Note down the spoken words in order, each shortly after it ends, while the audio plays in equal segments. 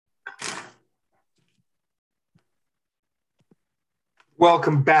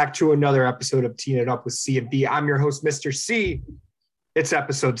Welcome back to another episode of Teeing It Up with C and B. I'm your host, Mr. C. It's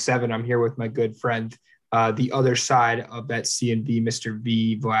episode 7. I'm here with my good friend, the other side of that C and B, Mr.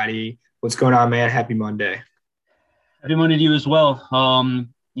 V, Vladi. What's going on, man? Happy Monday. Happy Monday to you as well.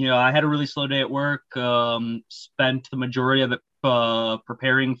 I had a really slow day at work. Spent the majority of it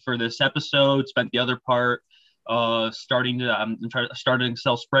preparing for this episode. Spent the other part starting an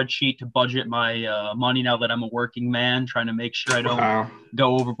Excel spreadsheet to budget my money now that I'm a working man, trying to make sure I don't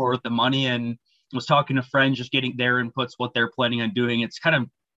go overboard with the money. And was talking to friends, just getting their inputs, what they're planning on doing. It's kind of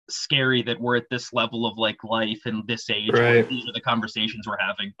scary that we're at this level of like life and this age. Right. These are the conversations we're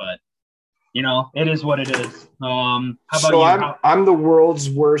having, but it is what it is. How about you? I'm the world's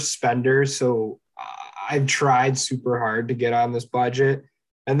worst spender, so I've tried super hard to get on this budget.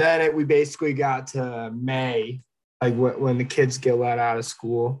 And then we basically got to May, like when the kids get let out of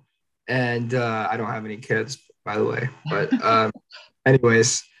school. And I don't have any kids, by the way. But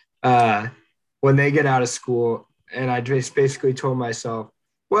anyways, when they get out of school, and I just basically told myself,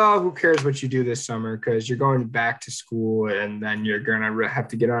 well, who cares what you do this summer, because you're going back to school and then you're going to have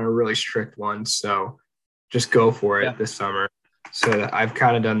to get on a really strict one. So just go for it this summer. So I've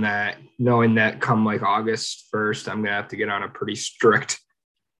kind of done that, knowing that come like August 1st, I'm going to have to get on a pretty strict,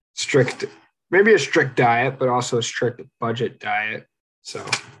 maybe a strict diet, but also a strict budget diet. So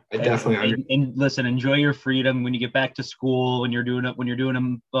I definitely and listen, enjoy your freedom when you get back to school. When you're doing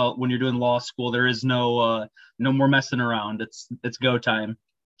law school, there is no more messing around. It's go time.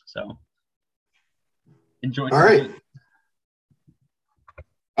 So enjoy. All right.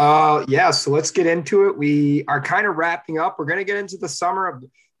 So let's get into it. We are kind of wrapping up. We're going to get into the summer of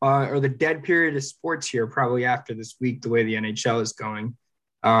or the dead period of sports here, probably after this week, the way the NHL is going.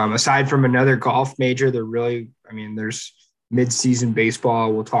 Aside from another golf major, there's mid-season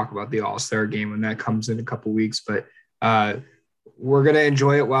baseball. We'll talk about the All-Star game when that comes in a couple weeks, but we're going to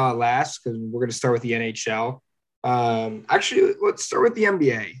enjoy it while it lasts, because we're going to start with the NHL. Actually, let's start with the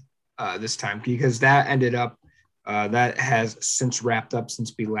NBA this time, because that ended up that has since wrapped up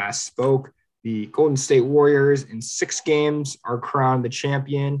since we last spoke. The Golden State Warriors in 6 games are crowned the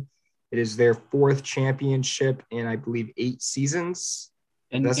champion. It is their 4th championship in, I believe, 8 seasons.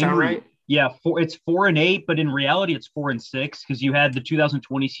 Does that sound right? Yeah, it's 4 and 8, but in reality, it's 4 and 6, because you had the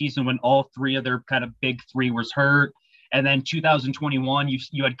 2020 season when all 3 of their kind of big 3 was hurt. And then 2021,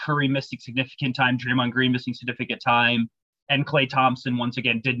 you had Curry missing significant time, Draymond Green missing significant time, and Klay Thompson once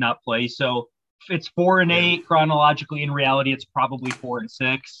again did not play. So it's 4 and 8 chronologically. In reality, it's probably 4 and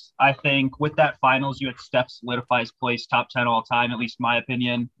 6. I think with that finals, you had Steph solidify his place top 10 all time, at least my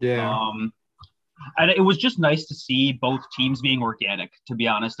opinion. Yeah. And it was just nice to see both teams being organic, to be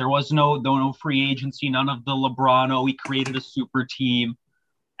honest. There was no free agency, none of the LeBron, he created a super team.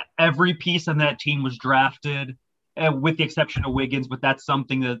 Every piece on that team was drafted, with the exception of Wiggins, but that's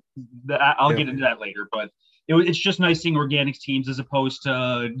something that I'll get into that later. But it's just nice seeing organic teams as opposed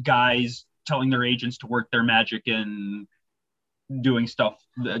to guys telling their agents to work their magic and doing stuff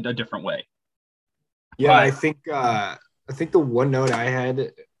a different way. Yeah, I think the one note I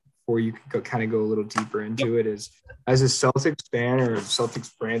had, before you could go a little deeper into it, is, as a Celtics fan or a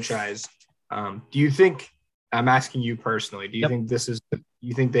Celtics franchise, do you think, I'm asking you personally, do you think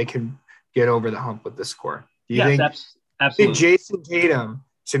you think they can get over the hump with this core? Do you think, absolutely. I think Jason Tatum,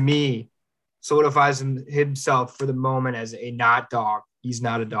 to me, solidifies himself for the moment as a not dog. He's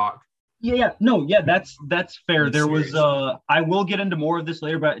not a dog. That's fair. There was I will get into more of this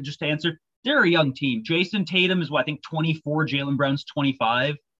later, but just to answer, they're a young team. Jason Tatum is 24, Jaylen Brown's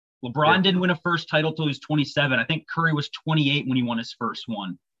 25. LeBron didn't win a first title till he was 27. I think Curry was 28 when he won his first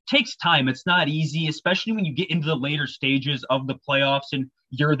one. Takes time. It's not easy, especially when you get into the later stages of the playoffs and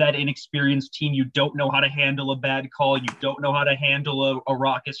you're that inexperienced team. You don't know how to handle a bad call. You don't know how to handle a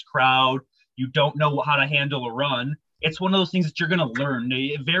raucous crowd. You don't know how to handle a run. It's one of those things that you're going to learn.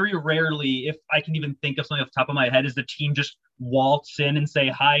 Very rarely, if I can even think of something off the top of my head, is the team just waltz in and say,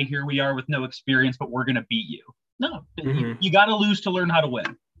 hi, here we are with no experience, but we're going to beat you. No, you got to lose to learn how to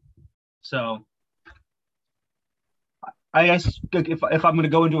win. So I guess if I'm going to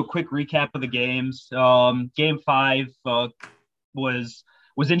go into a quick recap of the games, Game 5 was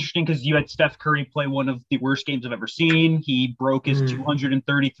interesting because you had Steph Curry play one of the worst games I've ever seen. He broke his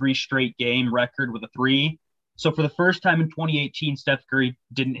 233 straight game record with a 3. So for the first time in 2018, Steph Curry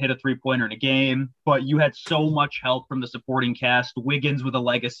didn't hit a 3-pointer in a game, but you had so much help from the supporting cast. Wiggins with a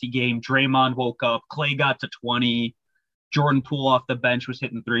legacy game. Draymond woke up. Klay got to 20. Jordan Poole off the bench was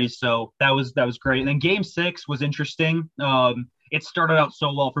hitting 3s. So that was great. And then Game 6 was interesting. It started out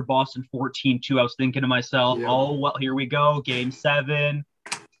so well for Boston 14-2. I was thinking to myself, oh, well, here we go. Game 7.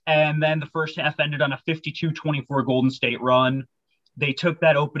 And then the first half ended on a 52-24 Golden State run. they took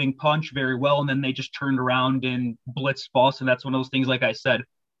that opening punch very well, and then they just turned around and blitzed Boston. That's one of those things, like I said,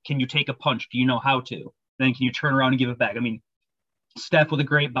 can you take a punch? Do you know how to? Then can you turn around and give it back? I mean, Steph with a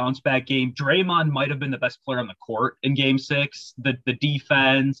great bounce back game. Draymond might have been the best player on the court in game 6. The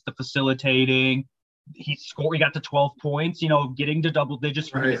defense, the facilitating. He got to 12 points, getting to double digits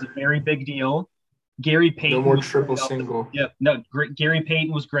for him is a very big deal. Gary Payton. No more triple single. Gary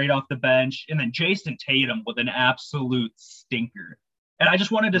Payton was great off the bench. And then Jason Tatum with an absolute stinker. And I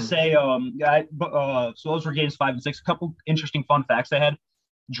just wanted to say, so those were games 5 and 6. A couple interesting fun facts I had.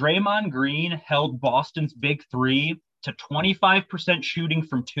 Draymond Green held Boston's big three to 25% shooting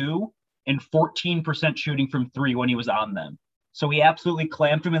from 2 and 14% shooting from 3 when he was on them. So he absolutely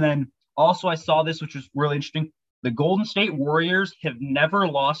clamped him. And then also I saw this, which was really interesting. The Golden State Warriors have never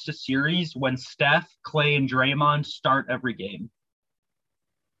lost a series when Steph, Clay, and Draymond start every game.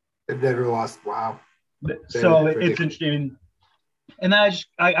 They've never lost. Wow. So it's interesting. And then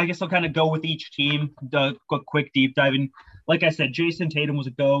I guess I'll kind of go with each team, a quick deep dive. And like I said, Jason Tatum was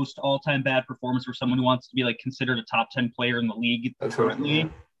a ghost, all-time bad performance for someone who wants to be like considered a top 10 player in the league currently.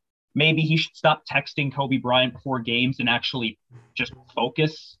 Maybe he should stop texting Kobe Bryant before games and actually just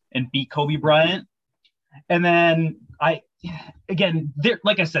focus and beat Kobe Bryant. And then like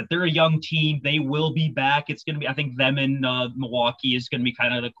I said, they're a young team. They will be back. It's going to be, I think them in Milwaukee is going to be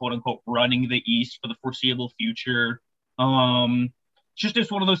kind of the quote unquote running the East for the foreseeable future.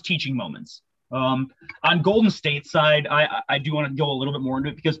 Just one of those teaching moments. On Golden State side, I do want to go a little bit more into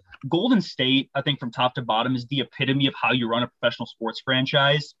it because Golden State, I think from top to bottom, is the epitome of how you run a professional sports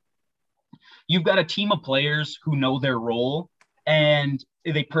franchise. You've got a team of players who know their role and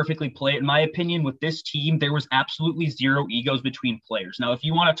they perfectly play it. In my opinion, with this team, there was absolutely zero egos between players. Now, if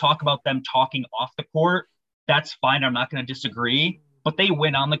you want to talk about them talking off the court, that's fine. I'm not going to disagree, but they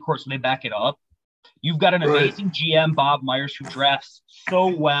win on the court, so they back it up. You've got an amazing GM, Bob Myers, who drafts so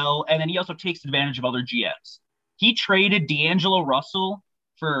well, and then he also takes advantage of other GMs. He traded D'Angelo Russell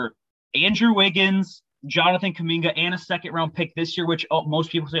for Andrew Wiggins, Jonathan Kuminga, and a second-round pick this year, which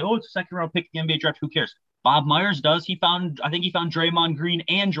most people say, it's a second-round pick in the NBA draft. Who cares? Bob Myers does. I think he found Draymond Green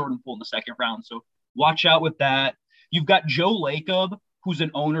and Jordan Poole in the second round, so watch out with that. You've got Joe Lacob, who's an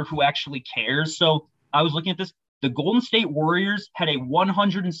owner who actually cares. So I was looking at this. The Golden State Warriors had a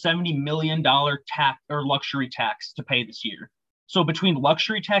 $170 million tax or luxury tax to pay this year. So between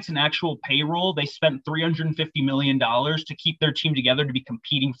luxury tax and actual payroll, they spent $350 million to keep their team together to be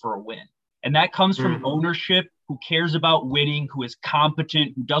competing for a win. And that comes from ownership who cares about winning, who is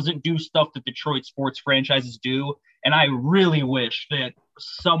competent, who doesn't do stuff that Detroit sports franchises do. And I really wish that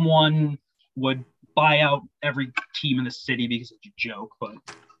someone would buy out every team in the city because it's a joke, but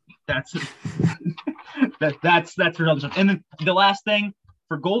that's that's for another stuff. And then the last thing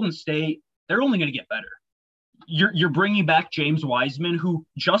for Golden State, they're only going to get better. You're bringing back James Wiseman, who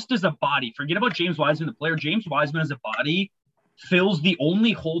just as a body, forget about James Wiseman, the player. James Wiseman as a body fills the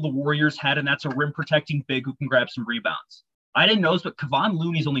only hole the Warriors had, and that's a rim protecting big who can grab some rebounds. I didn't know this, but Kevon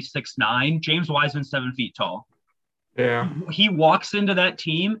Looney's only 6'9". James Wiseman's 7 feet tall. Yeah, he walks into that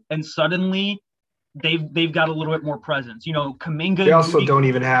team, and suddenly they've got a little bit more presence. Kuminga. They also don't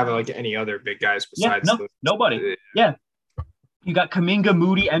even have like any other big guys besides. Nobody. Yeah, you got Kuminga,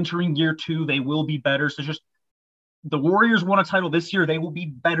 Moody entering year 2. They will be better. So just the Warriors won a title this year. They will be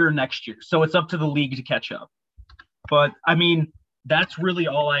better next year. So it's up to the league to catch up. But I mean, that's really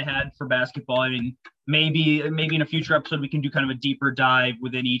all I had for basketball. I mean, maybe in a future episode we can do kind of a deeper dive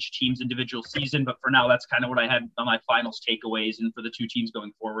within each team's individual season. But for now, that's kind of what I had on my finals takeaways and for the two teams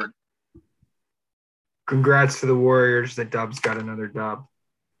going forward. Congrats to the Warriors. The Dubs got another dub.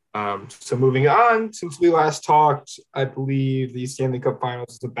 So moving on, since we last talked, I believe the Stanley Cup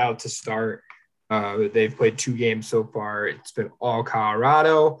Finals is about to start. They've played 2 games so far. It's been all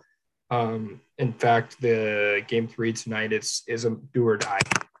Colorado. In fact, the game 3 tonight is a do or die.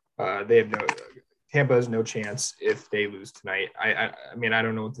 Tampa has no chance if they lose tonight. I mean, I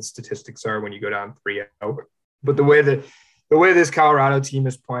don't know what the statistics are when you go down 3-0, but the way this Colorado team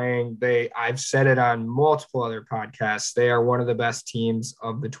is playing, I've said it on multiple other podcasts. They are one of the best teams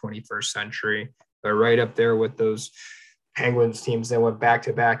of the 21st century. They're right up there with those Penguins teams that went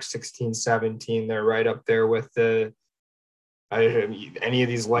back-to-back 16-17. They're right up there with any of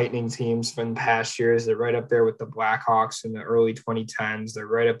these Lightning teams from past years. They're right up there with the Blackhawks in the early 2010s. They're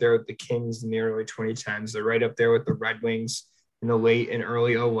right up there with the Kings in the early 2010s. They're right up there with the Red Wings in the late and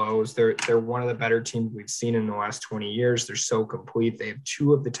early 00s. They're one of the better teams we've seen in the last 20 years. They're so complete. They have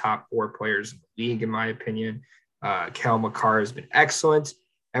 2 of the top 4 players in the league, in my opinion. Cale Makar has been excellent.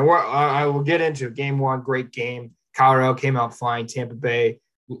 And I will get into game 1, great game. Colorado came out flying. Tampa Bay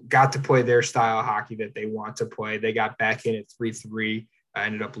got to play their style of hockey that they want to play. They got back in at 3-3. I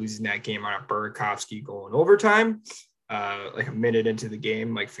ended up losing that game on a Burakovsky goal in overtime. Like a minute into the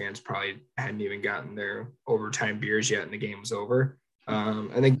game, like fans probably hadn't even gotten their overtime beers yet, and the game was over.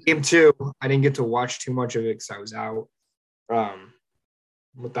 And then game 2, I didn't get to watch too much of it because I was out.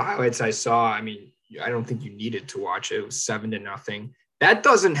 With the highlights I saw, I mean, I don't think you needed to watch it. It was 7-0. That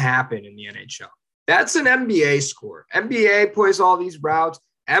doesn't happen in the NHL. That's an NBA score. NBA plays all these routes.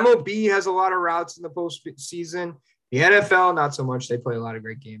 MLB has a lot of routes in the postseason. The NFL, not so much. They play a lot of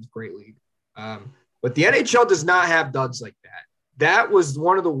great games, great league. But the NHL does not have duds like that. That was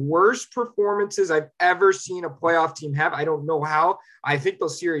one of the worst performances I've ever seen a playoff team have. I don't know how. I think the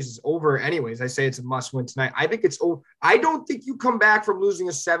series is over anyways. I say it's a must-win tonight. I think it's over. I don't think you come back from losing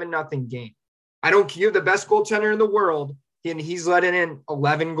a 7-0 game. I don't care. You're the best goaltender in the world, and he's letting in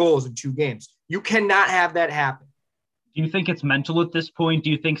 11 goals in 2 games. You cannot have that happen. Do you think it's mental at this point?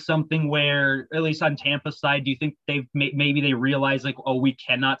 Do you think something where, at least on Tampa's side, do you think maybe they realize like, oh, we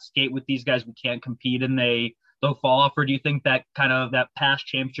cannot skate with these guys, we can't compete, and they'll fall off? Or do you think that kind of that past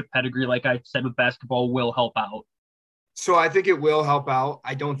championship pedigree, like I said with basketball, will help out? So I think it will help out.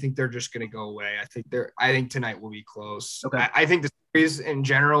 I don't think they're just going to go away. I think tonight will be close. Okay. I think the series in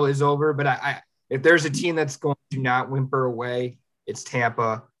general is over, but if there's a team that's going to not whimper away, it's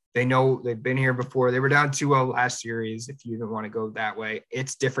Tampa. They know they've been here before. They were down 2-0 last series. If you didn't want to go that way,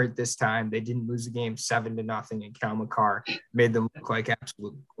 it's different this time. They didn't lose the game 7-0, and Cal McCarr made them look like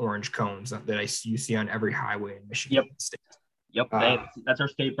absolute orange cones that you see on every highway in Michigan State. Yep, that's our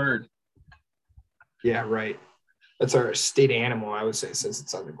state bird. Yeah, right. That's our state animal, I would say, since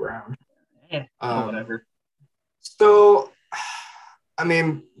it's on the ground. Whatever. So, I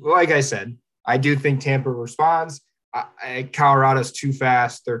mean, like I said, I do think Tampa responds. Colorado's too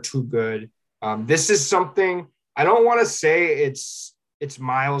fast. They're too good. This is something I don't want to say it's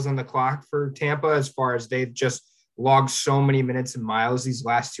miles on the clock for Tampa as far as they've just logged so many minutes and miles these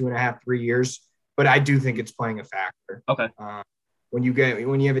last 2.5, 3 years. But I do think it's playing a factor. Okay. When you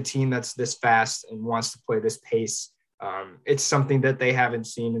have a team that's this fast and wants to play this pace, it's something that they haven't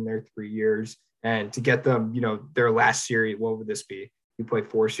seen in their 3 years. And to get them, their last series, what would this be? You play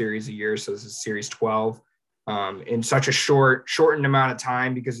 4 series a year, so this is series 12. In such a shortened amount of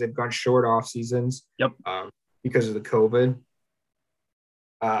time because they've gone short off seasons. Yep. Because of the COVID.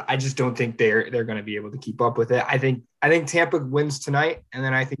 I just don't think they're going to be able to keep up with it. I think Tampa wins tonight, and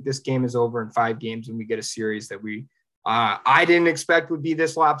then I think this game is over in 5 games and we get a series that I didn't expect would be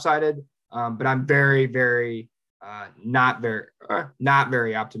this lopsided. But I'm very, very not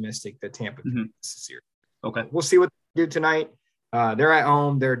very optimistic that Tampa can win this series. Okay. We'll see what they do tonight. They're at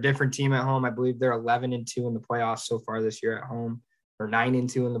home. They're a different team at home. I believe they're 11-2 in the playoffs so far this year at home, or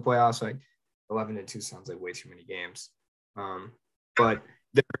 9-2 in the playoffs. Like 11-2 sounds like way too many games. But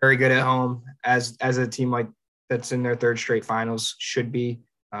they're very good at home as a team like that's in their 3rd straight finals should be.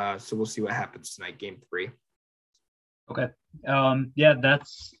 So we'll see what happens tonight, game 3. Okay. Yeah,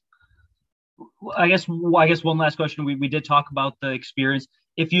 that's. I guess one last question. We did talk about the experience.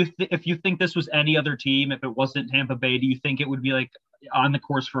 If you think this was any other team, if it wasn't Tampa Bay, do you think it would be like on the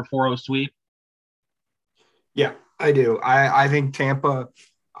course for a 4-0 sweep? Yeah, I do. I think Tampa,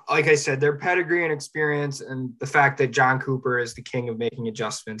 like I said, their pedigree and experience and the fact that John Cooper is the king of making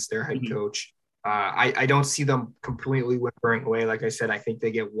adjustments, their head coach, I don't see them completely whimpering away. Like I said, I think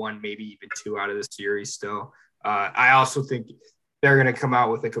they get 1, maybe even 2 out of the series still. I also think they're going to come out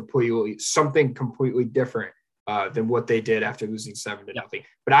with something completely different than what they did after losing 7-0.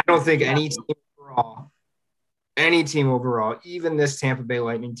 But I don't think any team overall, even this Tampa Bay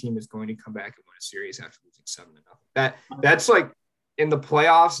Lightning team, is going to come back and win a series after losing 7-0. That's like in the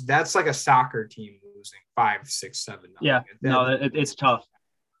playoffs. That's like a soccer team losing 5, 6, 7-0. Yeah, it's tough.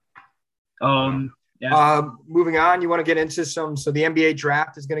 Moving on, you want to get into so the NBA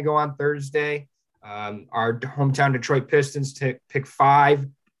draft is going to go on Thursday. Our hometown Detroit Pistons pick 5.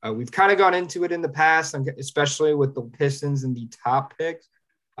 We've kind of gone into it in the past, especially with the Pistons and the top picks.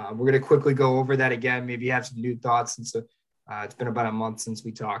 We're going to quickly go over that again, maybe have some new thoughts. And so it's been about a month since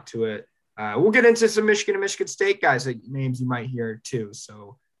we talked to it. We'll get into some Michigan and Michigan State guys, like names you might hear too.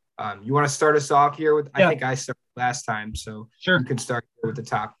 So you want to start us off here with, I think I started last time, so sure. You can start with the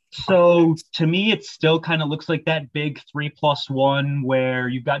top. So to me, it still kind of looks like that big 3+1 where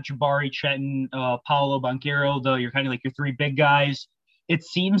you've got Jabari, Chetan, Paolo Banchero, you're kind of like your 3 big guys. It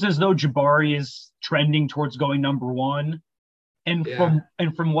seems as though Jabari is trending towards going number 1. And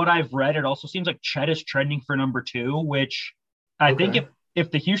from what I've read, it also seems like Chet is trending for number 2, which I think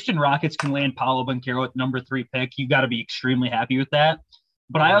if the Houston Rockets can land Paolo Banchero at number 3 pick, you got to be extremely happy with that.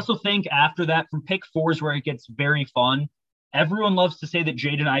 But I also think after that, from pick 4 is where it gets very fun. everyone loves to say that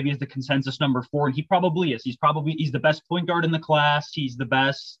Jaden Ivey is the consensus number 4, and he probably is. He's the best point guard in the class. He's the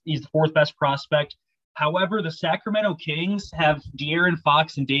 4th best prospect. However, the Sacramento Kings have De'Aaron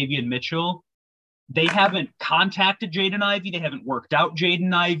Fox and Davion Mitchell. They haven't contacted Jaden Ivey. They haven't worked out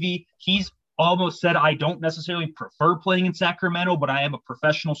Jaden Ivey. He's almost said, I don't necessarily prefer playing in Sacramento, but I am a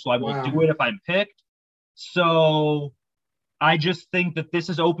professional, so I will do it if I'm picked. So I just think that this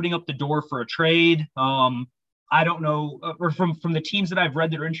is opening up the door for a trade. I don't know, or from the teams that I've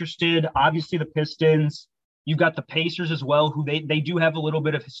read that are interested, obviously the Pistons. You've got the Pacers as well, who they do have a little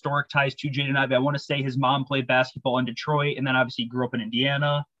bit of historic ties to Jaden Ivey. I want to say his mom played basketball in Detroit, and then obviously grew up in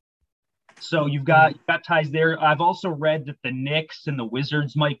Indiana. So you've got ties there. I've also read that the Knicks and the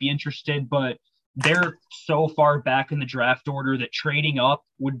Wizards might be interested, but they're so far back in the draft order that trading up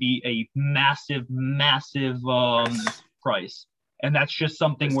would be a massive, massive price. And that's just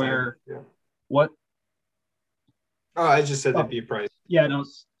something where what? Oh, I just said that'd be a price. Yeah, no.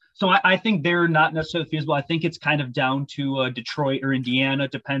 So I think they're not necessarily feasible. I think it's kind of down to Detroit or Indiana.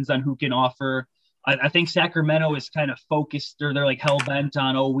 Depends on who can offer. I think Sacramento is kind of focused, or they're like hell bent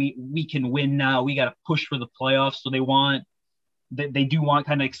on, we can win now. We got to push for the playoffs. So they do want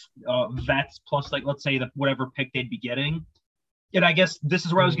kind of vets plus, like, let's say whatever pick they'd be getting. And I guess this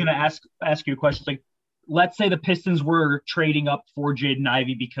is where I was going to ask you a question. Like, let's say the Pistons were trading up for Jaden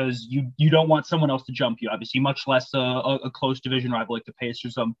Ivey because you don't want someone else to jump you, obviously, much less a close division rival like the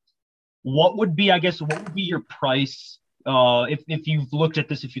Pacers. What would be your price? If you've looked at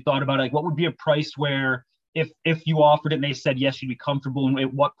this, if you thought about it, like, what would be a price where if you offered it and they said yes, you'd be comfortable, and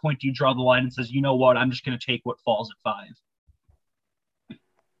at what point do you draw the line and says, you know what, I'm just going to take what falls at 5?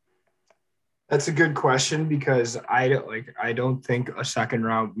 That's a good question, because I don't think a second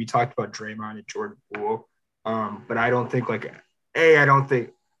round. We talked about Draymond and Jordan Poole, but I don't think I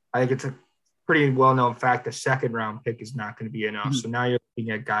think it's a pretty well known fact the second round pick is not going to be enough. Mm-hmm. So now you're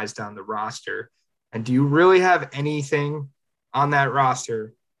looking at guys down the roster. And do you really have anything on that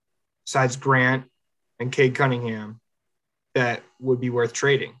roster besides Grant and Cade Cunningham that would be worth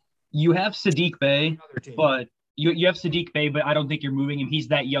trading? You have Sadiq Bey, but you have Sadiq Bey, but I don't think you're moving him. He's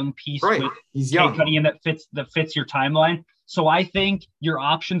that young piece with Cade Cunningham that fits your timeline. So I think your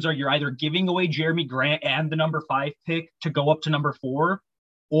options are, you're either giving away Jeremy Grant and the number 5 pick to go up to number 4,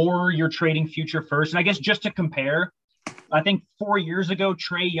 or you're trading future first. And I guess just to compare, I think 4 years ago,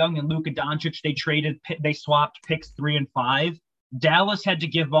 Trae Young and Luka Doncic, they swapped picks 3 and 5. Dallas had to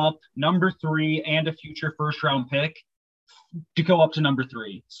give up number 3 and a future first round pick to go up to number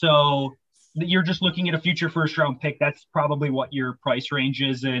 3. So you're just looking at a future first round pick. That's probably what your price range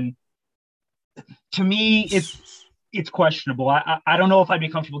is. And to me, it's questionable. I don't know if I'd be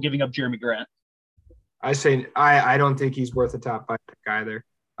comfortable giving up Jeremy Grant. I I don't think he's worth a top 5 pick either.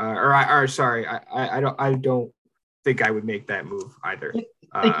 I don't think I would make that move either.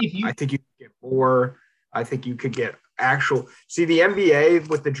 I think you could get more. I think you could get see the NBA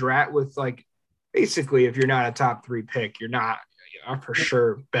with the draft, with like, basically, if you're not a top 3 pick, you're not for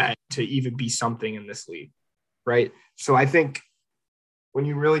sure bet to even be something in this league, right? So I think when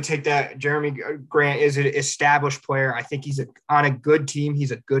you really take that, Jeremy Grant is an established player. I think on a good team,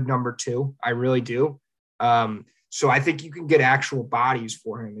 he's a good number 2. I really do. So I think you can get actual bodies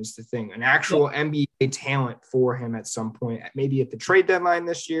for him is the thing, an actual NBA talent for him at some point, maybe at the trade deadline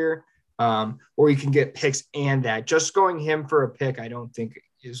this year, or you can get picks and that. Just going him for a pick, I don't think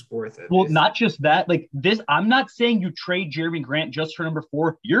is worth it. Well, not just that, like this, I'm not saying you trade Jeremy Grant just for number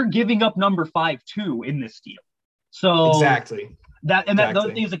 4. You're giving up number 5 too in this deal. So exactly.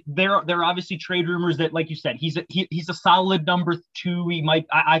 Those things, like, there are obviously trade rumors that, like you said, he's a solid number 2. He might,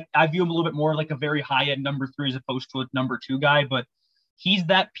 I view him a little bit more like a very high end number 3 as opposed to a number 2 guy, but he's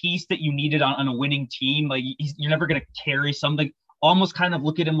that piece that you needed on a winning team. Like, you're never going to carry something. Almost kind of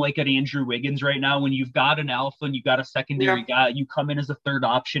look at him like an Andrew Wiggins right now. When you've got an alpha and you've got a secondary guy, you come in as a third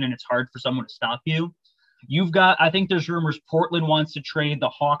option and it's hard for someone to stop you. I think there's rumors Portland wants to trade. The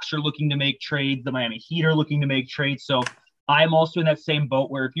Hawks are looking to make trades. The Miami Heat are looking to make trades. So I'm also in that same boat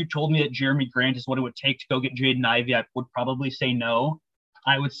where if you told me that Jeremy Grant is what it would take to go get Jaden Ivey, I would probably say no.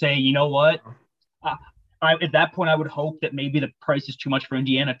 I would say, you know what? At that point, I would hope that maybe the price is too much for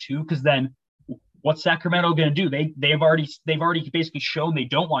Indiana too, because then what's Sacramento going to do? They've already basically shown they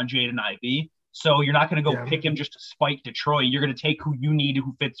don't want Jaden Ivey. So you're not going to go pick him just to spite Detroit. You're going to take who you need,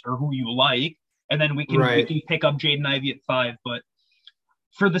 who fits, or who you like, and then we can pick up Jaden Ivey at 5. But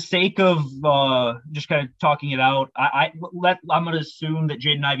for the sake of just kind of talking it out, I'm going to assume that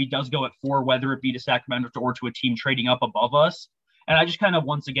Jaden Ivey does go at 4, whether it be to Sacramento or to a team trading up above us. And I just kind of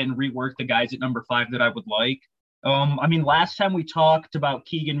once again rework the guys at number 5 that I would like. I mean, last time we talked about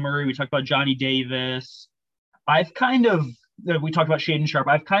Keegan Murray, we talked about Johnny Davis. I've kind of we talked about Shaden Sharp.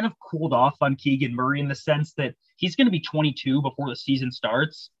 I've kind of cooled off on Keegan Murray in the sense that he's going to be 22 before the season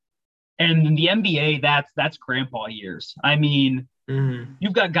starts. And in the NBA, that's grandpa years. I mean,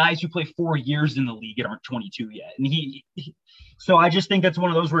 you've got guys who play 4 years in the league and aren't 22 yet. And so I just think that's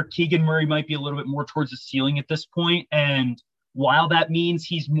one of those where Keegan Murray might be a little bit more towards the ceiling at this point. And while that means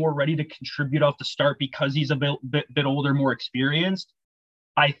he's more ready to contribute off the start because he's a bit older, more experienced,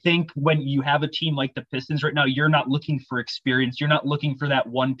 I think when you have a team like the Pistons right now, you're not looking for experience. You're not looking for that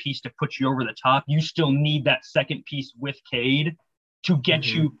one piece to put you over the top. You still need that second piece with Cade to get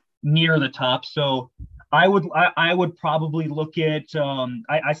you near the top. So I would probably look at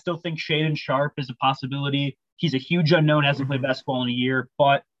I still think Shaden Sharp is a possibility. He's a huge unknown, hasn't played basketball in a year,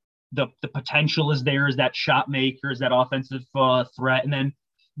 but the potential is there, is that shot maker, is that offensive threat. And then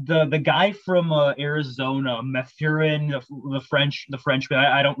the guy from Arizona, Mathurin, the Frenchman,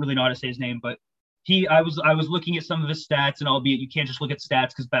 I don't really know how to say his name, but I was looking at some of his stats, and albeit you can't just look at stats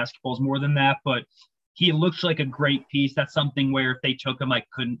because basketball is more than that, but he looks like a great piece. That's something where if they took him, I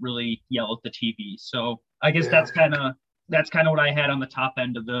couldn't really yell at the TV. So I guess that's kind of what I had on the top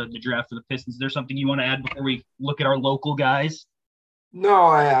end of the draft for the Pistons. Is there something you want to add before we look at our local guys? No,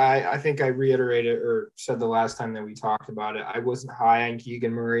 I think I reiterated or said the last time that we talked about it. I wasn't high on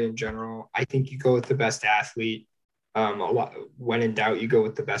Keegan Murray in general. I think you go with the best athlete. When in doubt, you go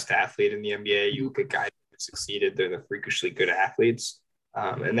with the best athlete in the NBA. You look at guys who succeeded; they're the freakishly good athletes,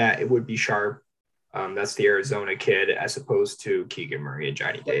 and that it would be Sharp. That's the Arizona kid, as opposed to Keegan Murray and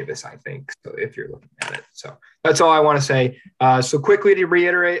Johnny Davis, I think. So if you're looking at it, so that's all I want to say. So quickly to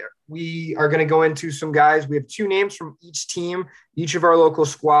reiterate, we are going to go into some guys. We have 2 names from each team, each of our local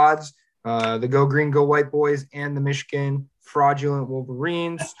squads, the Go Green, Go White Boys and the Michigan Fraudulent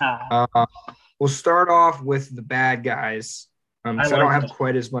Wolverines. We'll start off with the bad guys. I don't have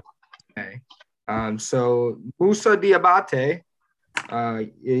quite as much to say. So Musa Diabate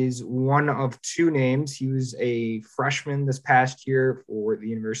is one of 2 names. He was a freshman this past year for the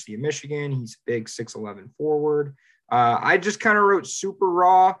University of Michigan. He's a big 6'11" forward. I just kind of wrote super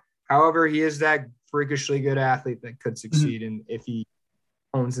raw. However, he is that freakishly good athlete that could succeed and if he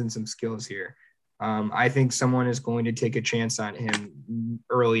hones in some skills here. I think someone is going to take a chance on him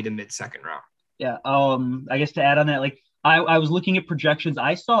early to mid-second round. Yeah. I guess to add on that, like I was looking at projections.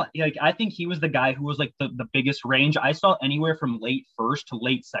 I saw I think he was the guy who was like the biggest range. I saw anywhere from late first to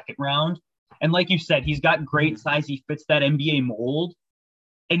late second round. And like you said, he's got great size. He fits that NBA mold.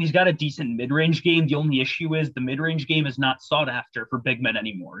 And he's got a decent mid-range game. The only issue is the mid-range game is not sought after for big men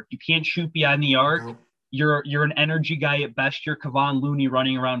anymore. If you can't shoot behind the arc, you're an energy guy at best. You're Kevon Looney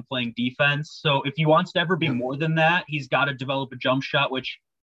running around playing defense. So if he wants to ever be more than that, he's got to develop a jump shot, which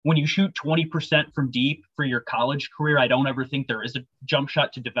when you shoot 20% from deep for your college career, I don't ever think there is a jump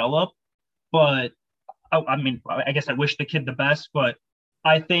shot to develop. But I mean, I guess I wish the kid the best, but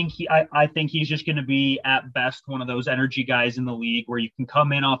I think he's just going to be at best one of those energy guys in the league where you can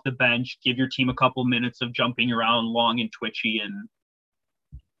come in off the bench, give your team a couple minutes of jumping around long and twitchy. And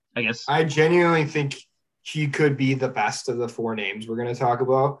I guess I genuinely think he could be the best of the 4 names we're going to talk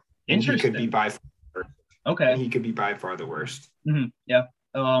about. Interesting. He could be by far. Okay. He could be by far the worst. Yeah.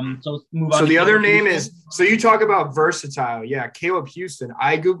 So let's move on. So the other name is, so you talk about versatile. Yeah. Caleb Houston.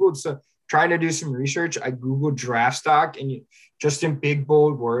 I Googled trying to do some research. I Googled draft stock and just in big,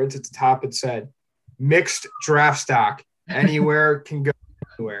 bold words at the top, it said mixed draft stock. Anywhere can go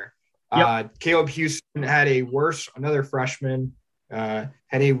anywhere. Caleb Houston had another freshman, had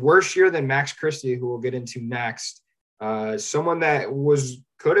a worse year than Max Christie, who we'll get into next. Someone that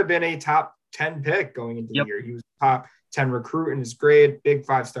could have been a top 10 pick going into the year. He was a top 10 recruit in his grade, big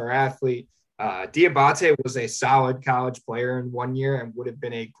 5-star athlete. Diabate was a solid college player in 1 year and would have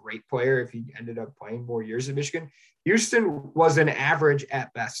been a great player if he ended up playing more years at Michigan. Houston was an average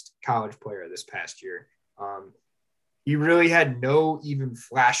at best college player this past year. He really had no even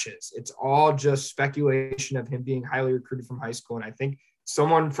flashes. It's all just speculation of him being highly recruited from high school. And I think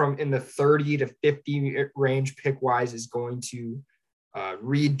someone from in the 30 to 50 range pick-wise is going to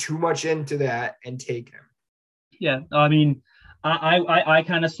read too much into that and take him. Yeah, I mean, I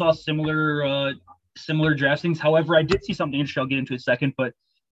kind of saw similar draft things. However, I did see something interesting I'll get into in a second, but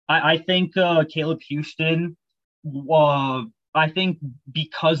I think Caleb Houston, I think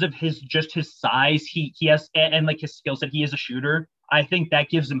because of his size, he has, and like his skill set, he is a shooter. I think that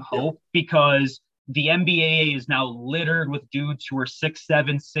gives him hope because the NBA is now littered with dudes who are 6'7",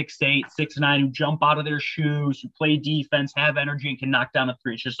 6'8", 6'9", who jump out of their shoes, who play defense, have energy, and can knock down a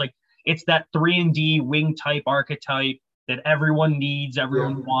three. It's just like, it's that 3-and-D wing type archetype that everyone needs,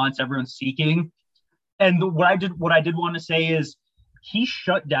 everyone wants, everyone's seeking. And what I did want to say is he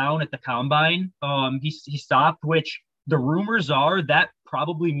shut down at the combine. He stopped, which the rumors are that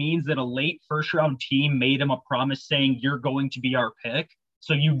probably means that a late first round team made him a promise saying you're going to be our pick.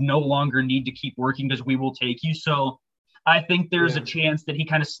 So you no longer need to keep working because we will take you. So I think there's a chance that he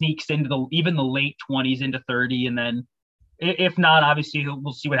kind of sneaks into even the late 20s into 30. And then if not, obviously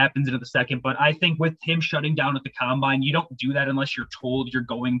we'll see what happens into the second. But I think with him shutting down at the combine, you don't do that unless you're told you're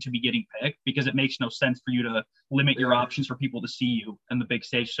going to be getting picked, because it makes no sense for you to limit your options for people to see you in the big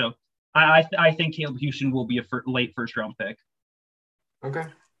stage. So I think Caleb Houston will be a late first round pick. Okay.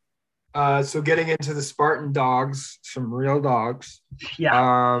 So getting into the Spartan dogs, some real dogs.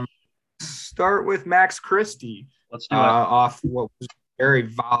 Yeah. Start with Max Christie. Let's do it. Off what was a very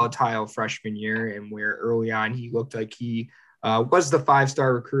volatile freshman year, and where early on he looked like he was the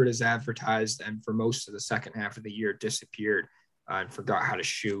 5-star recruit as advertised, and for most of the second half of the year disappeared and forgot how to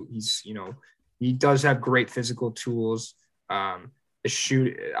shoot. He does have great physical tools. I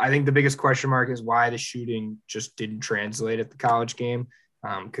think the biggest question mark is why the shooting just didn't translate at the college game.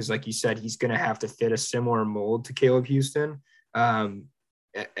 Because like you said, he's going to have to fit a similar mold to Caleb Houston. And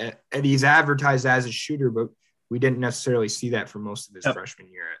he's advertised as a shooter, but we didn't necessarily see that for most of his freshman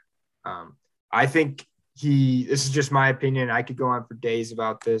year. I think this is just my opinion. I could go on for days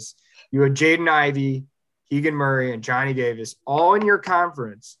about this. You had Jaden Ivey, Keegan Murray, and Johnny Davis all in your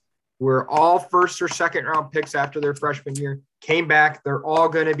conference, were all first or second round picks after their freshman year, came back. They're all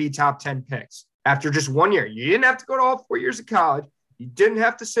going to be top 10 picks after just 1 year. You didn't have to go to all 4 years of college. You didn't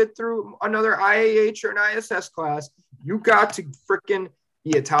have to sit through another IAH or an ISS class. You got to freaking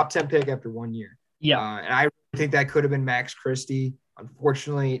be a top 10 pick after 1 year. Yeah. And I think that could have been Max Christie.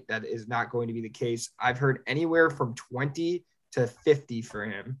 Unfortunately, that is not going to be the case. I've heard anywhere from 20 to 50 for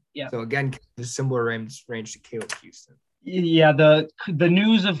him. Yeah. So again, a similar range to Caleb Houston. Yeah, the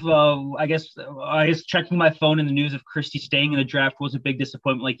news of I guess checking my phone, and the news of Christie staying in the draft was a big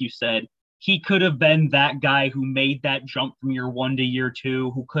disappointment, like you said. He could have been that guy who made that jump from year 1 to year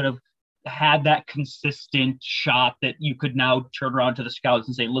 2, who could have had that consistent shot that you could now turn around to the scouts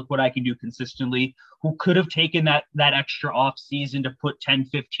and say, look what I can do consistently, who could have taken that extra off season to put 10,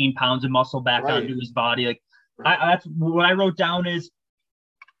 15 pounds of muscle back onto his body. Like that's what I wrote down is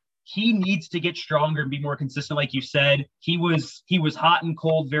he needs to get stronger and be more consistent. Like you said, he was hot and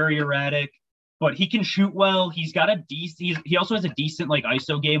cold, very erratic, but he can shoot well. He's got a decent. He also has a decent like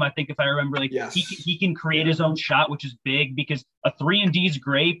ISO game. I think if I remember, he can create his own shot, which is big because a 3-and-D is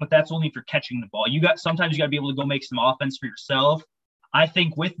great, but that's only for catching the ball. Sometimes you got to be able to go make some offense for yourself. I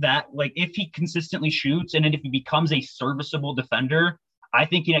think with that, like if he consistently shoots and then if he becomes a serviceable defender, I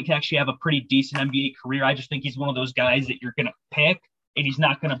think he can actually have a pretty decent NBA career. I just think he's one of those guys that you're gonna pick, and he's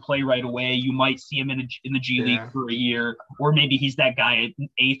not going to play right away. You might see him in the G League for a year, or maybe he's that guy,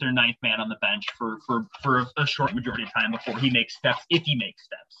 8th or 9th man on the bench for a short majority of time before he makes steps, if he makes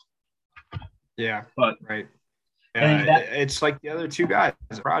steps. Yeah, but right. It's like the other two guys,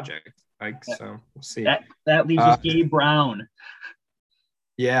 project. So we'll see. That leaves us Gabe Brown.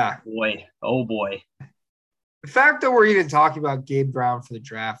 Yeah. Boy, oh boy. The fact that we're even talking about Gabe Brown for the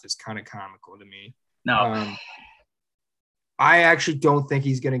draft is kind of comical to me. No. I actually don't think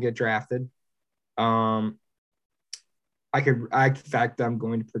he's going to get drafted. I'm going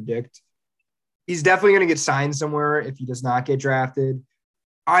to predict he's definitely going to get signed somewhere if he does not get drafted.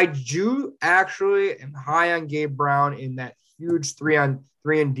 I do actually am high on Gabe Brown in that huge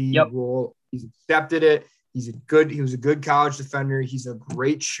 3-and-D role. He's accepted it. He was a good college defender. He's a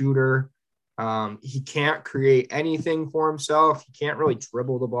great shooter. He can't create anything for himself. He can't really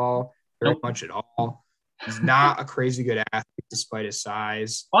dribble the ball very much at all. He's not a crazy good athlete despite his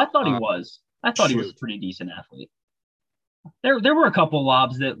size. I thought he was. I thought he was a pretty decent athlete. There were a couple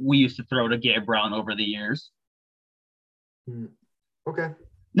lobs that we used to throw to Gabe Brown over the years. Okay.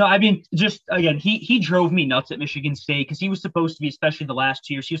 No, I mean, just again, he drove me nuts at Michigan State because he was supposed to be, especially the last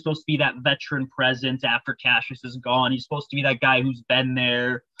 2 years, he was supposed to be that veteran presence after Cassius is gone. He's supposed to be that guy who's been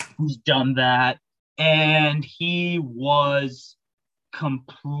there, who's done that. And he was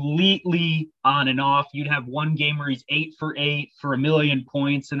completely on and off. You'd have one game where he's 8 for 8 for 1,000,000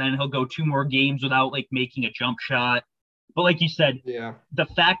 points, and then he'll go 2 more games without like making a jump shot. But like you said, the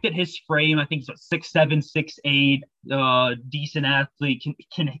fact that his frame, I think it's 6'7", 6'8", decent athlete,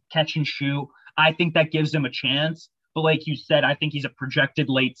 can catch and shoot, I think that gives him a chance. But like you said, I think he's a projected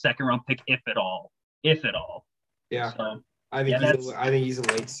late second round pick, if at all. Yeah, so, I think he's a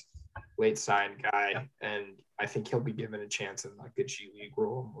late sign guy, and I think he'll be given a chance in like a G League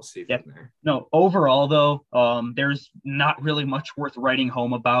role. We'll see from there. No, overall though, there's not really much worth writing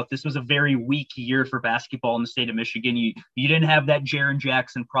home about. This was a very weak year for basketball in the state of Michigan. You didn't have that Jaren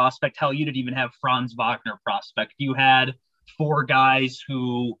Jackson prospect. Hell, you didn't even have Franz Wagner prospect. You had 4 guys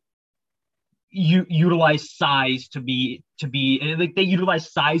who utilize size to be like they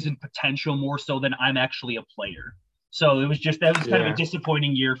utilize size and potential more so than I'm actually a player. So that was kind of a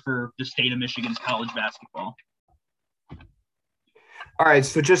disappointing year for the state of Michigan's college basketball. All right,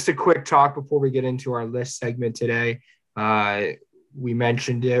 so just a quick talk before we get into our list segment today. We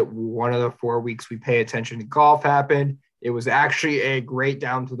mentioned it. One of the 4 weeks we pay attention to golf happened. It was actually a great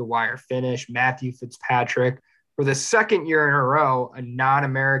down to the wire finish. Matthew Fitzpatrick, for the second year in a row, a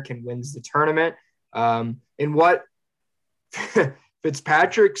non-American wins the tournament. In what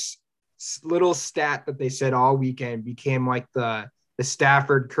Fitzpatrick's little stat that they said all weekend became like the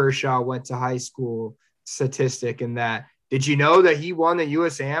Stafford Kershaw went to high school statistic, in that, did you know that he won the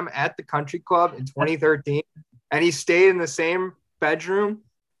USAM at the Country Club in 2013 and he stayed in the same bedroom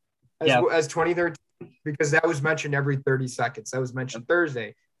as 2013? Because that was mentioned every 30 seconds. That was mentioned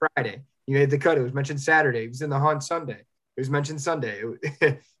Thursday, Friday. He made the cut. It was mentioned Saturday. He was in the hunt Sunday. It was mentioned Sunday.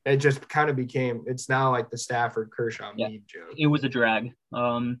 It just kind of became, it's now like the Stafford Kershaw meme joke. It was a drag.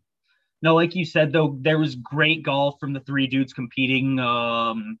 No, like you said, though, there was great golf from the three dudes competing.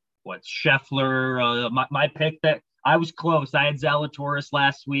 Scheffler, my pick that I was close. I had Zalatoris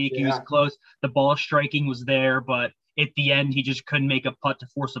last week. Yeah. He was close. The ball striking was there, but at the end, he just couldn't make a putt to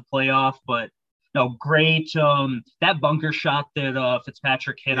force a playoff. But no, great. That bunker shot that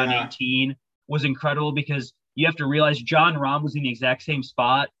Fitzpatrick hit on 18 was incredible, because you have to realize John Rahm was in the exact same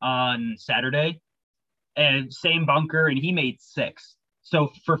spot on Saturday and same bunker, and he made 6.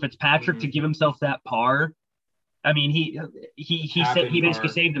 So for Fitzpatrick to give himself that par, I mean, he basically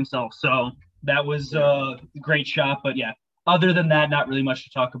saved himself. So that was a great shot. But yeah, other than that, not really much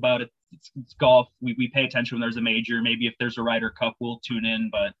to talk about. It's golf. We pay attention when there's a major. Maybe if there's a Ryder Cup, we'll tune in,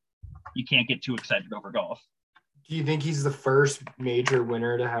 but you can't get too excited over golf. Do you think he's the first major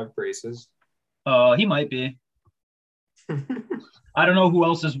winner to have braces? He might be. I don't know who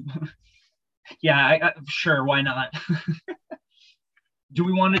else is. Yeah, sure. Why not? Do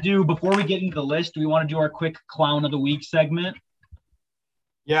we want to do, before we get into the list, do we want to do our quick Clown of the Week segment?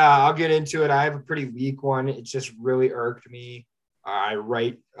 Yeah, I'll get into it. I have a pretty weak one. It just really irked me. I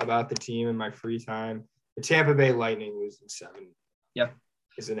write about the team in my free time. The Tampa Bay Lightning losing 7. Yeah.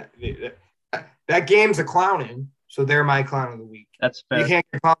 Isn't it? That game's a clowning, so they're my Clown of the Week. That's fair. You can't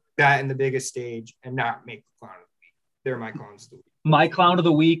get that in the biggest stage and not make the Clown of the Week. They're my Clowns of the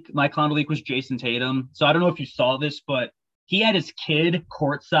Week. My Clown of the Week was Jason Tatum. So I don't know if you saw this, but he had his kid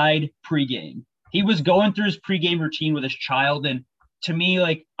courtside pregame. He was going through his pregame routine with his child. And to me,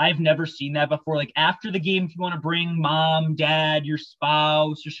 like, I've never seen that before. Like, after the game, if you want to bring mom, dad, your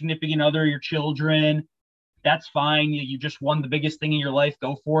spouse, your significant other, your children, that's fine. You just won the biggest thing in your life.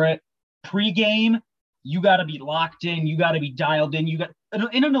 Go for it. Pregame, you got to be locked in. You got to be dialed in.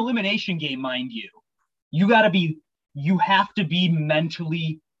 In an elimination game, mind you, you have to be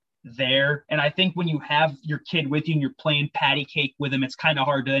mentally there. And I think when you have your kid with you and you're playing patty cake with him, it's kind of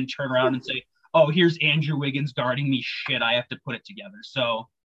hard to then turn around and say, oh, here's Andrew Wiggins guarding me. Shit, I have to put it together. So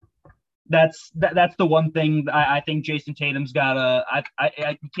that's the one thing I think Jason Tatum's got.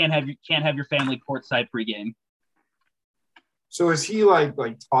 You can't have your family courtside pregame. So is he like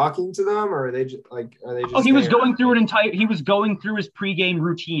talking to them, or are they just Oh, he was going through his pregame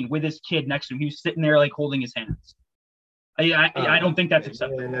routine with his kid next to him. He was sitting there like holding his hands. I don't think that's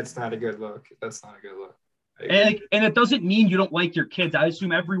acceptable. And that's not a good look. And it doesn't mean you don't like your kids. I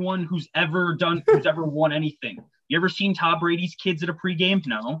assume everyone who's ever won anything. You ever seen Tom Brady's kids at a pregame?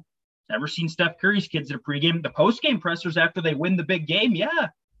 No. Never seen Steph Curry's kids at a pregame. The postgame pressers after they win the big game, yeah,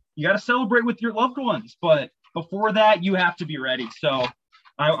 you got to celebrate with your loved ones. But before that, you have to be ready. So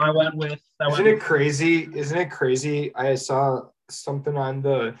I went with. Isn't it crazy? I saw something on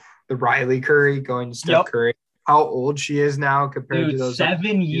the Riley Curry going to Steph Curry. How old she is now compared to those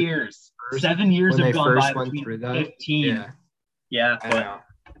 7 years. 7 years have gone by between 15. Yeah,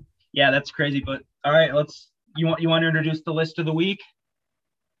 that's crazy. But all right, you want to introduce the list of the week?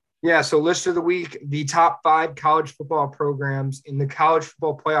 Yeah, so list of the week, the top 5 college football programs in the college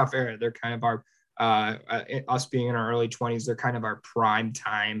football playoff era. They're kind of our us being in our early 20s, they're kind of our prime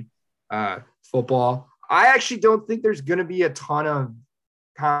time football. I actually don't think there's going to be a ton of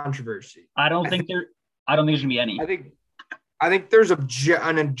controversy. I don't think there's going to be any. I think there's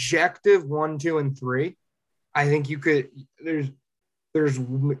an objective 1, 2, and 3. I think you could.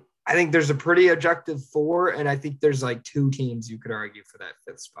 I think there's a pretty objective 4, and I think there's like 2 teams you could argue for that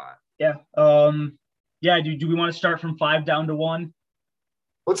 5th spot. Yeah. Do we want to start from 5 down to 1?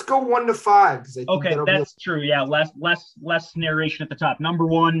 Let's go 1 to 5. Okay, that's true. Yeah, less narration at the top. Number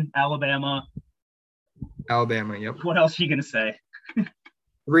 1, Alabama. Yep. What else are you gonna say?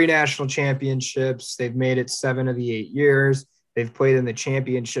 3 national championships. They've made it 7 of the 8 years. They've played in the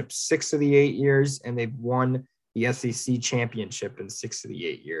championship 6 of the 8 years, and they've won the SEC championship in 6 of the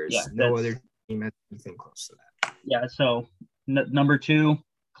 8 years. Yeah, no other team has anything close to that. Yeah, so number 2,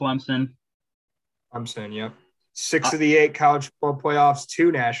 Clemson. Clemson, yep. 6 of the 8 college football playoffs,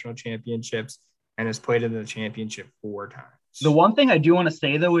 2 national championships, and has played in the championship 4 times. The one thing I do want to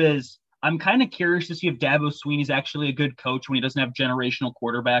say, though, is I'm kind of curious to see if Dabo Swinney's actually a good coach when he doesn't have generational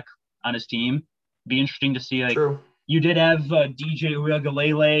quarterback on his team. Be interesting to see. Like, True. You did have DJ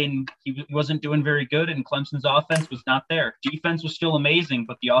Uiagalelei, and he wasn't doing very good, and Clemson's offense was not there. Defense was still amazing,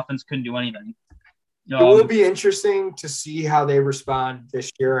 but the offense couldn't do anything. It will be interesting to see how they respond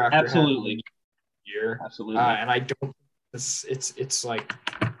this year after absolutely. Absolutely. And I don't. It's like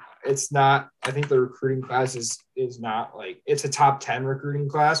it's not. I think the recruiting class is not like it's a top 10 recruiting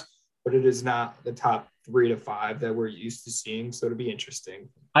class, but it is not the top 3 to 5 that we're used to seeing. So it'll be interesting.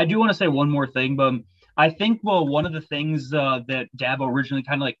 I do want to say one more thing, but I think one of the things that Dabo originally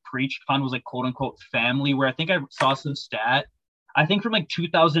kind of like preached on was like quote unquote family, where I think I saw some stat. I think from like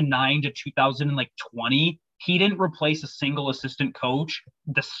 2009 to 2020, he didn't replace a single assistant coach.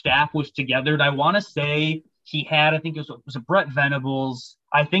 The staff was together. And I want to say he had, I think it was a Brett Venables.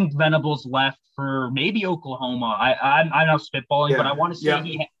 I think Venables left for maybe Oklahoma. I'm now spitballing, but I want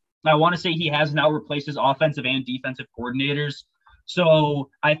to say he has now replaced his offensive and defensive coordinators. So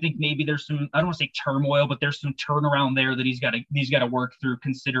I think maybe there's some, I don't want to say turmoil, but there's some turnaround there that he's got to work through,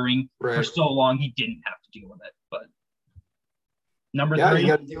 considering for so long he didn't have to deal with it. But number 3, you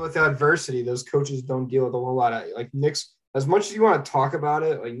got to deal with the adversity. Those coaches don't deal with a whole lot of like Nick's. As much as you want to talk about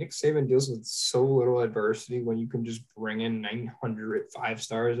it, like Nick Saban deals with so little adversity when you can just bring in 900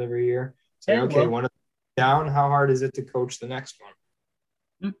 5-stars every year. Say, one of them down. How hard is it to coach the next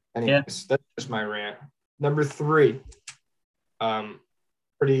one? Anyways, that's just my rant. Number 3,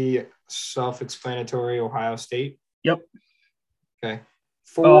 pretty self-explanatory. Ohio State. Yep. Okay.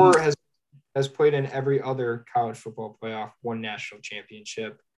 4 has played in every other college football playoff, 1 national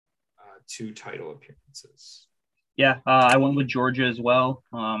championship, 2 title appearances. Yeah, I went with Georgia as well.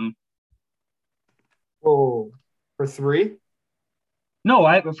 For 3?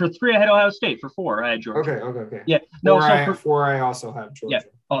 No, for 3 I had Ohio State. For 4 I had Georgia. Okay. Yeah, no. 4 I also have Georgia. Yeah.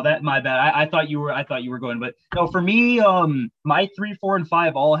 Oh, that my bad. I thought you were going, but no. For me, my 3, 4, and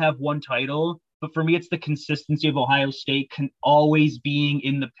 5 all have 1 title. But for me, it's the consistency of Ohio State always being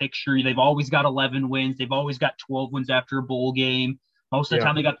in the picture. They've always got 11 wins. They've always got 12 wins after a bowl game. Most of the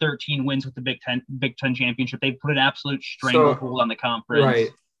time, they got 13 wins with the Big Ten championship. They put an absolute stranglehold on the conference. Right.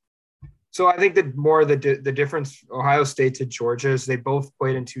 So I think that more the difference Ohio State to Georgia is they both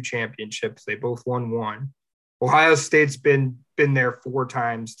played in 2 championships. They both won 1. Ohio State's been there 4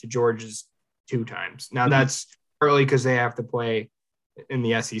 times to Georgia's 2 times. Now that's partly because they have to play in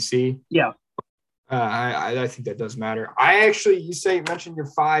the SEC. Yeah. I think that does matter. You mentioned your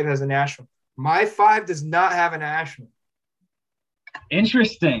 5 has a national. My 5 does not have a national.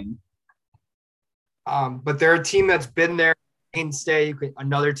 Interesting. But they're a team that's been there mainstay.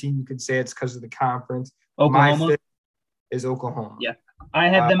 Another team you could say it's because of the conference. Oklahoma. My 5th is Oklahoma. Yeah, I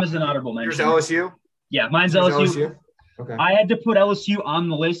have them as an honorable mention. There's LSU. Yeah, mine's LSU. Okay. I had to put LSU on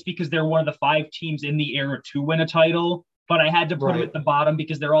the list because they're one of the 5 teams in the era to win a title. But I had to put them at the bottom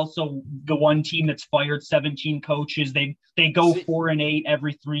because they're also the one team that's fired 17 coaches. They go 4-8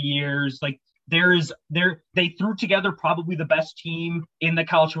 every 3 years. Like they threw together probably the best team in the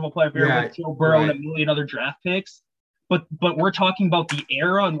college football playoff era with Joe Burrow and a million other draft picks. But we're talking about the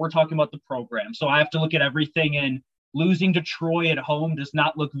era and we're talking about the program. So I have to look at everything, and losing to Troy at home does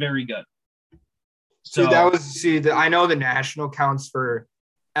not look very good. So I know the national counts for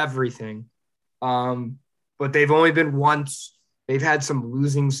everything. But they've only been once. They've had some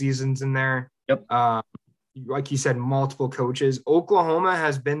losing seasons in there. Yep. Like you said, multiple coaches. Oklahoma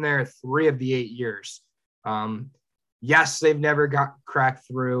has been there 3 of the 8 years. Yes, they've never got cracked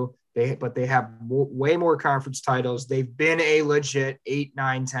through. But they have way more conference titles. They've been a legit 8,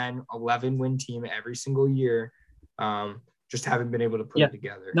 9, 10, 11 win team every single year. Just haven't been able to put it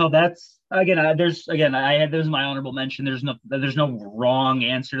together. No, that's I had those as my honorable mention. There's no wrong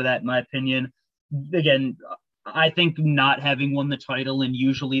answer to that in my opinion. Again, I think not having won the title, and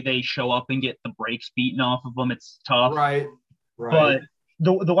usually they show up and get the brakes beaten off of them. It's tough. Right. But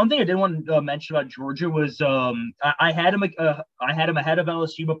the one thing I did want to mention about Georgia was I had them ahead of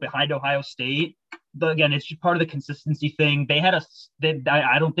LSU, but behind Ohio State. But again, it's just part of the consistency thing.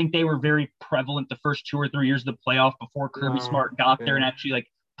 I don't think they were very prevalent the first 2 or 3 years of the playoff before Kirby Smart got there and actually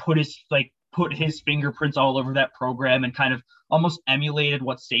put his fingerprints all over that program and kind of almost emulated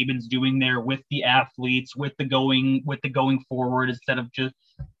what Saban's doing there with the athletes, with the going forward instead of just.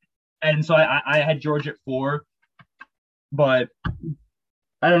 And so I had Georgia at 4. But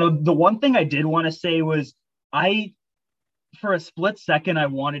I don't know. The one thing I did want to say was for a split second, I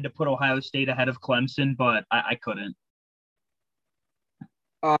wanted to put Ohio State ahead of Clemson, but I couldn't.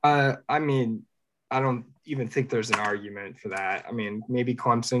 I mean, I don't even think there's an argument for that. I mean, maybe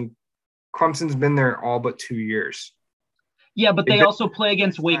Clemson's been there all but 2 years. Yeah, but they also play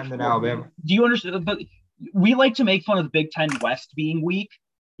against Wake Forest. Alabama. Do you understand? But we like to make fun of the Big Ten West being weak.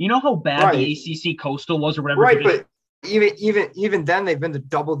 You know how bad the ACC Coastal was or whatever? Right, but even then, they've been to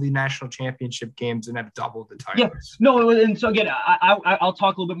double the national championship games and have doubled the titles. Yeah, no, and so again, I'll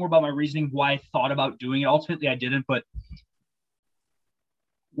talk a little bit more about my reasoning why I thought about doing it. Ultimately, I didn't, but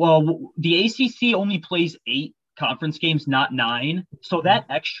the ACC only plays 8 conference games, not 9. So that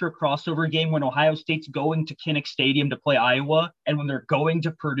extra crossover game when Ohio State's going to Kinnick Stadium to play Iowa, and when they're going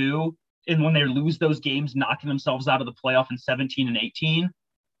to Purdue, and when they lose those games, knocking themselves out of the playoff in 17 and 18.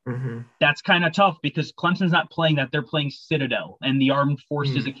 That's kind of tough because Clemson's not playing that. They're playing Citadel and the Armed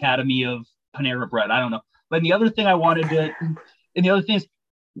Forces Academy of Panera Bread. I don't know. But the other thing is,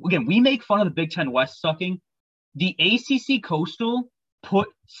 again, we make fun of the Big Ten West sucking. The ACC Coastal put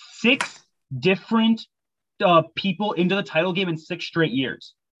 6 different people into the title game in 6 straight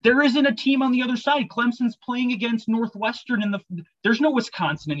years. There isn't a team on the other side. Clemson's playing against Northwestern there's no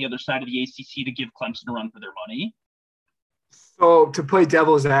Wisconsin on the other side of the ACC to give Clemson a run for their money. So to play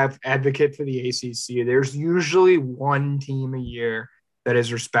devil's advocate for the ACC, there's usually one team a year that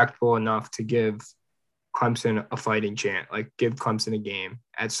is respectful enough to give Clemson a fighting chance, like give Clemson a game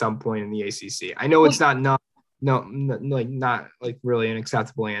at some point in the ACC. I know it's not really an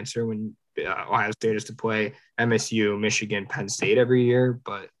acceptable answer when Ohio State is to play MSU, Michigan, Penn State every year,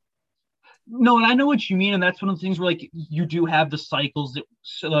 but no, and I know what you mean, and that's one of the things where like you do have the cycles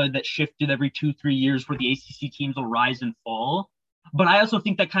that shifted every 2-3 years where the ACC teams will rise and fall. But I also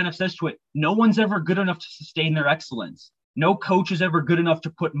think that kind of says to it, no one's ever good enough to sustain their excellence. No coach is ever good enough to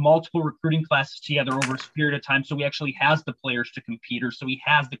put multiple recruiting classes together over a period of time so he actually has the players to compete or so he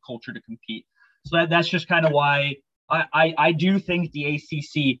has the culture to compete. So that's just kind of why I do think the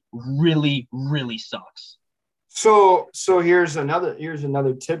ACC really, really sucks. So here's another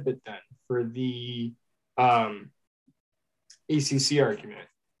tidbit then for the ACC argument.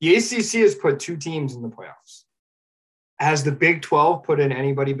 The ACC has put 2 teams in the playoffs. Has the Big 12 put in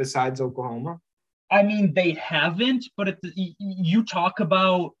anybody besides Oklahoma? I mean, they haven't, but you talk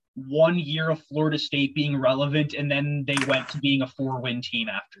about 1 year of Florida State being relevant, and then they went to being a 4-win team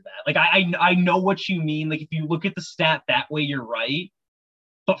after that. Like, I know what you mean. Like, if you look at the stat that way, you're right.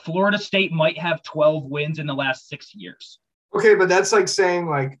 But Florida State might have 12 wins in the last 6 years. Okay, but that's like saying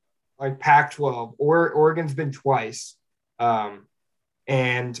like Pac-12. Oregon's been twice,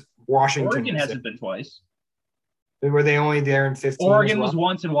 and Washington. Oregon hasn't been twice. Were they only there in 15? Oregon was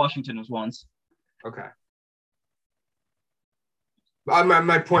once, and Washington was once. Okay.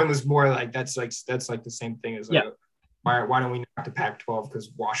 My point was more like that's like the same thing as like, why don't we knock the Pac-12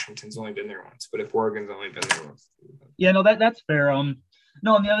 because Washington's only been there once, but if Oregon's only been there once. Yeah, no, that's fair.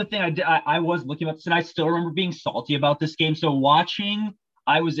 No, and the other thing I was looking at this, and I still remember being salty about this game. So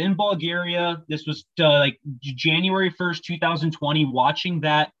I was in Bulgaria. This was like January 1st, 2020, watching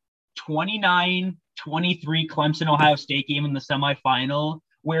that 29-23 Clemson Ohio State game in the semifinal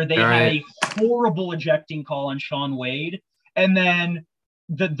where they had a horrible ejecting call on Sean Wade. And then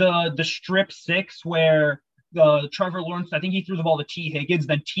the strip 6 where Trevor Lawrence, I think he threw the ball to T. Higgins.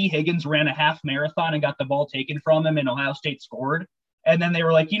 Then T. Higgins ran a half marathon and got the ball taken from him, and Ohio State scored. And then they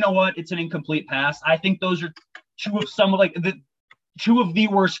were like, you know what? It's an incomplete pass. I think those are two of the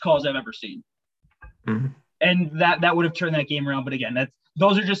worst calls I've ever seen. Mm-hmm. And that would have turned that game around. But again,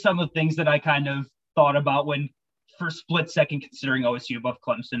 those are just some of the things that I kind of thought about when for a split second considering OSU above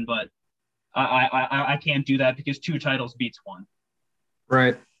Clemson. But I can't do that because 2 titles beats 1.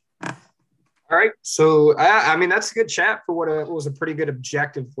 Right. All right. So, I mean, that's a good chat for what was a pretty good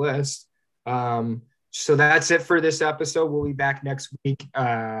objective list. So that's it for this episode. We'll be back next week.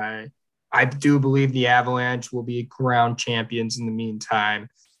 I do believe the Avalanche will be crowned champions in the meantime.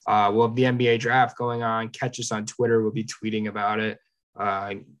 We'll have the NBA draft going on. Catch us on Twitter. We'll be tweeting about it.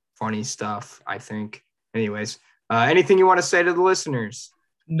 Funny stuff, I think. Anyways, anything you want to say to the listeners?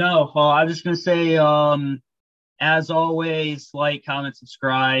 No, I was just going to say, as always, like, comment,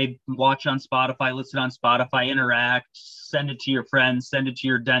 subscribe, watch on Spotify, listen on Spotify, interact, send it to your friends, send it to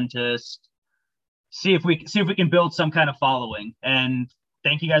your dentist. See if we can build some kind of following. And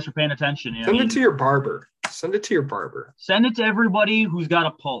thank you guys for paying attention. Send it to your barber. Send it to your barber. Send it to everybody who's got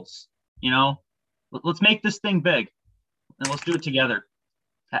a pulse. Let's make this thing big, and let's do it together.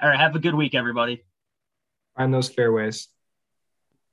 All right, have a good week, everybody. Find those fairways.